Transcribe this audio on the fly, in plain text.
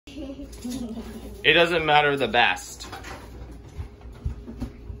It doesn't matter the best.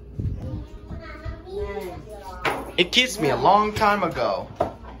 It kissed me a long time ago.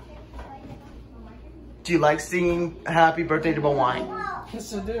 Do you like singing happy birthday to Bawai?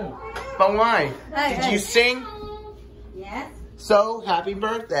 Yes, I do. Bawai, did you sing? Yes. So, happy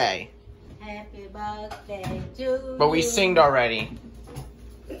birthday. Happy birthday to But we singed already.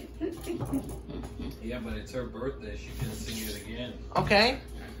 Yeah, but it's her birthday. She can sing it again. Okay.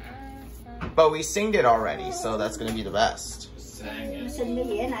 But we singed it already, so that's gonna be the best. Sang it. Xin cái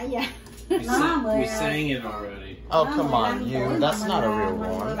gì nãy giờ. We sang it already. Oh, come on, you. That's not a real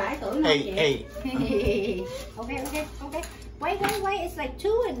one. Hey, hey. Okay. Wait. It's like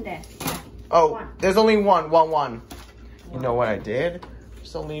 2 in there. Oh, there's only one. You know what I did?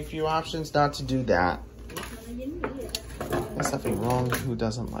 There's only a few options not to do that. There's something wrong. Who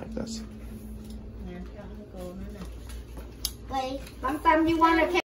doesn't like this? Wait, Tâm, you want to